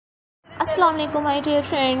Assalamualaikum my dear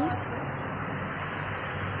friends,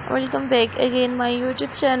 welcome back again my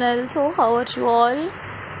YouTube channel. So how are you all?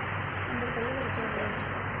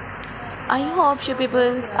 I hope you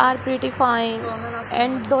people are pretty fine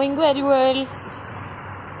and doing very well.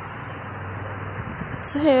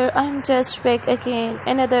 So here I am just back again,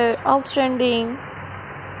 another outstanding,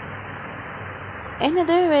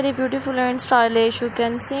 another very beautiful and stylish you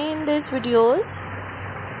can see in these videos.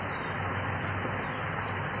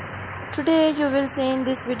 Today you will see in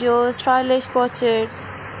this video stylish crochet,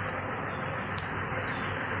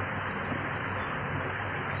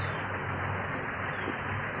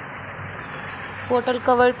 bottle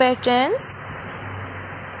cover patterns,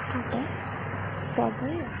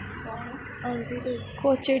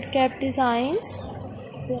 crochet cap designs.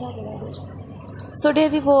 So dear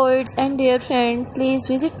viewers and dear friends, please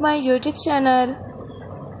visit my YouTube channel.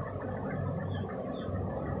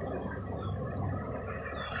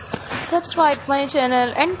 Subscribe my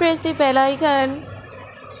channel and press the bell icon.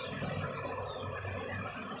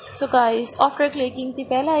 So guys, after clicking the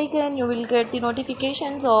bell icon, you will get the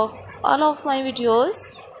notifications of all of my videos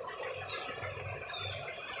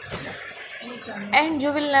and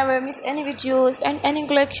you will never miss any videos and any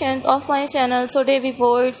collections of my channel. So dear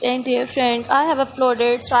viewers and dear friends, I have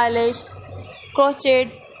uploaded stylish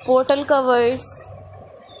crochet bottle covers,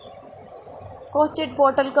 crochet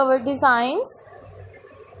bottle cover designs.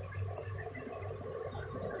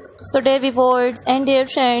 So dear viewers and dear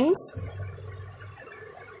friends,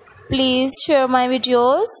 please share my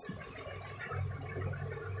videos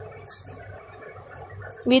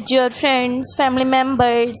with your friends, family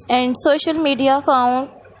members and social media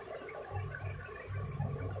account.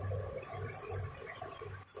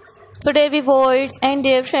 So dear viewers and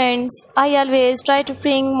dear friends, I always try to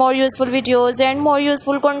bring more useful videos and more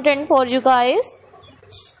useful content for you guys.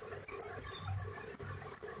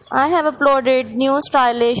 I have uploaded new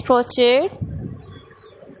stylish crochet,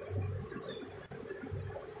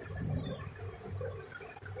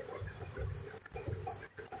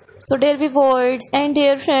 so dear viewers and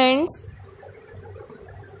dear friends,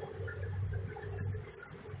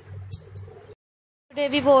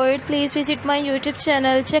 please visit my YouTube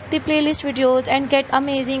channel, check the playlist videos and get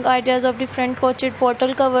amazing ideas of different crochet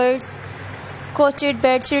bottle covers, crochet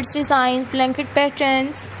bed sheets designs, blanket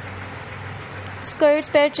patterns, skirts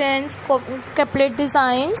patterns, couplet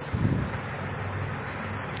designs.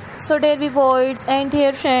 So dear viewers and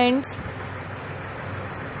dear friends,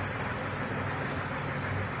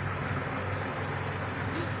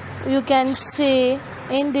 you can see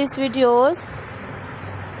in these videos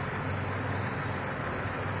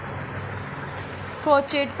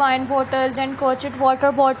crochet wine bottles and crochet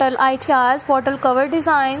water bottle ideas, bottle cover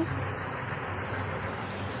design,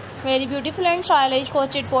 very beautiful and stylish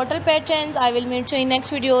crochet bottle patterns. I will meet you in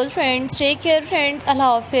next videos friends. Take care friends.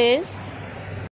 Allah Hafiz.